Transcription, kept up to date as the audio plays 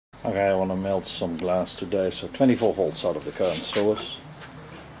Okay, I want to melt some glass today, so 24 volts out of the current source.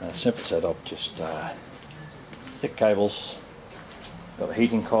 Simple setup, just thick cables. Got a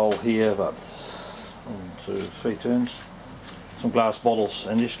heating coil here, about 1, 2, 3 turns. Some glass bottles,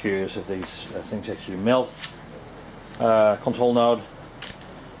 and just curious if these things actually melt. Control node,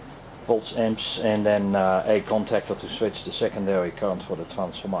 volts, amps, and then a contactor to switch the secondary current for the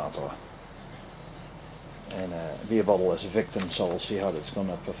transformator. And a beer bottle as a victim, so we'll see how that's going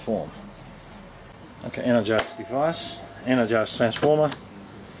to perform. Okay, energize device, energize transformer,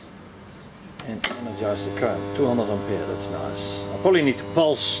 and energize the current. 200 ampere, that's nice. I probably need to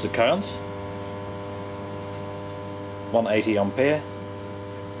pulse the current. 180 ampere,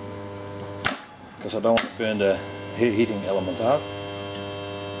 because I don't want to burn the heating element out.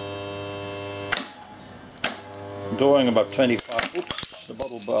 Drawing about 25. Oops, the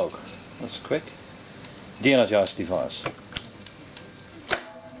bottle broke. That's quick. De-energize device.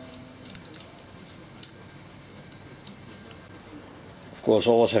 Of course,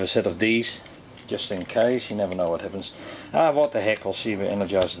 always have a set of these, just in case. You never know what happens. What the heck? I'll see if we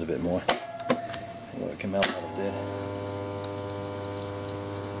energize it a bit more. We can melt out of that.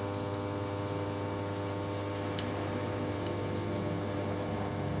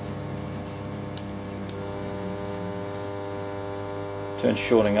 Turn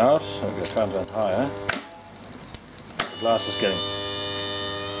shorting out, so the current went higher. The glass is getting...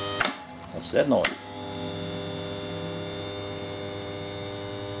 What's that noise?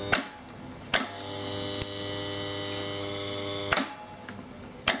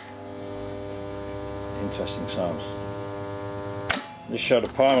 Interesting sounds. Just show the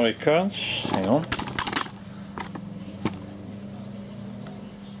primary currents. Hang on.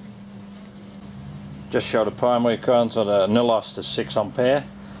 Just show the primary current, so the nullast is 6 ampere.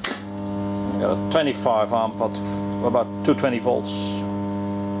 We've got a 25 amp at about 220 volts.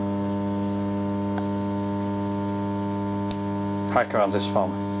 High current is from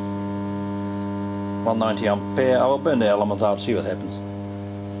 190 ampere. I will burn the element out, see what happens.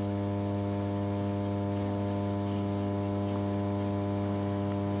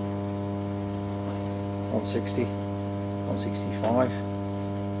 $160, $165.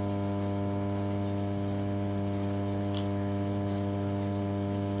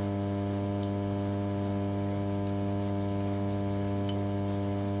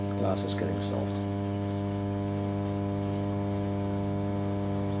 Glass is getting soft.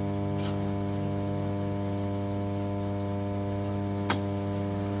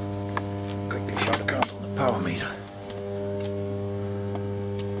 Quickly show the current on the power meter.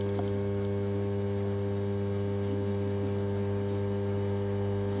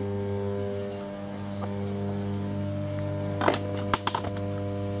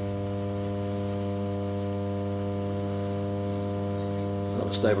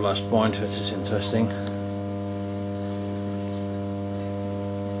 Stabilized point, which is interesting.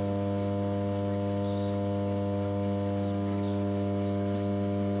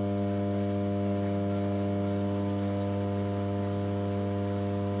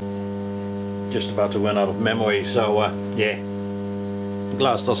 Just about to run out of memory, so yeah, the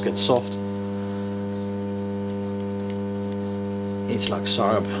glass does get soft. It's like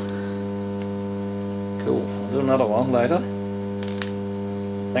syrup. Cool, I'll do another one later.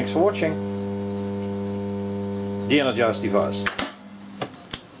 Thanks for watching. De-energize device.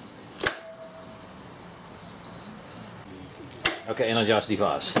 Okay, energize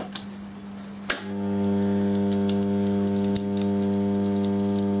device.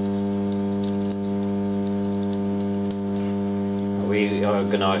 We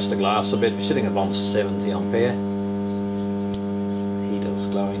organize the glass a bit. We're sitting at 170 ampere. Heater is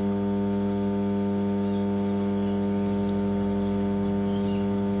glowing.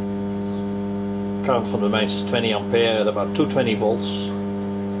 Current from the mains is 20 ampere at about 220 volts.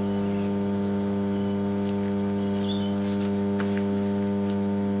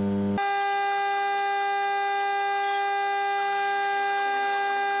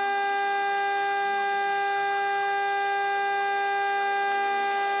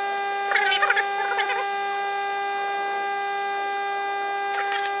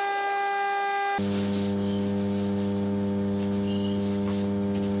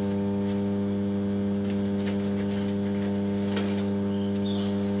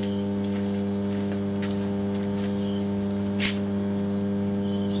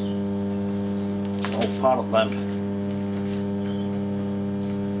 Pilot lamp.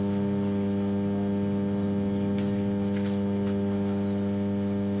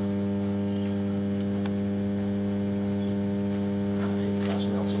 Glass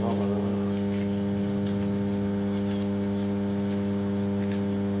melting off.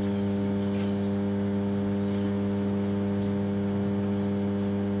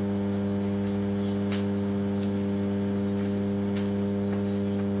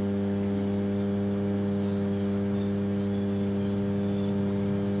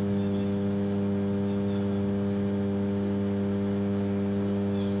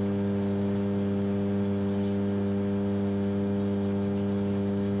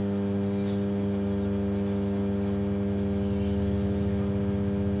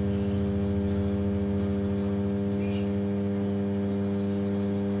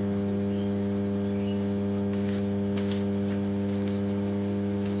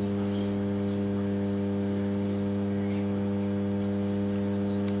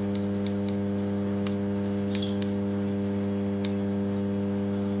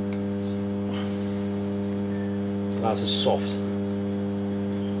 glass is soft.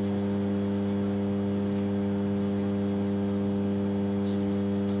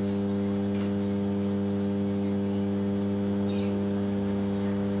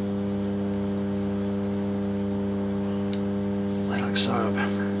 Like syrup.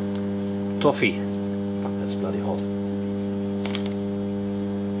 Toffee. Fuck, that's bloody hot.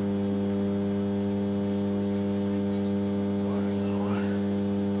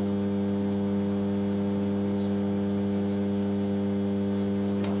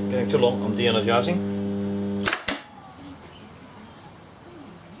 Getting too long, I'm de-energizing.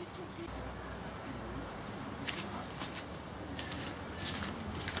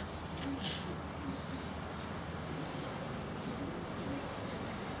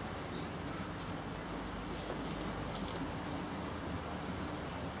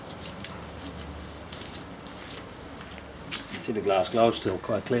 See the glass glows still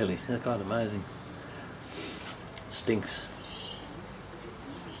quite clearly. That's quite amazing. Stinks.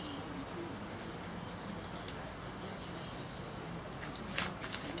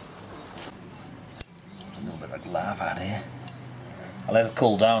 A little bit of lava there. I'll let it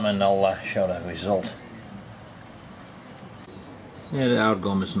cool down and I'll show the result. Yeah, the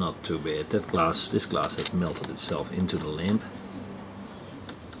outcome is not too bad. This glass has melted itself into the lamp.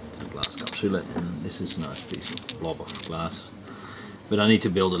 The glass capsule, and this is a nice piece of blob of glass. But I need to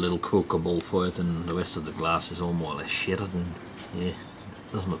build a little crucible for it, and the rest of the glass is all more or less shattered, and yeah,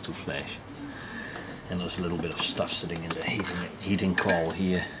 it doesn't look too flash. And there's a little bit of stuff sitting in the heating coil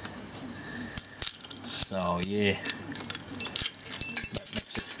here. So yeah, that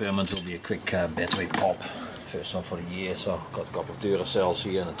next experiment will be a quick battery pop. First one for the year, so I've got a couple of Dura cells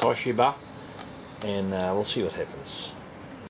here and a Toshiba, and we'll see what happens.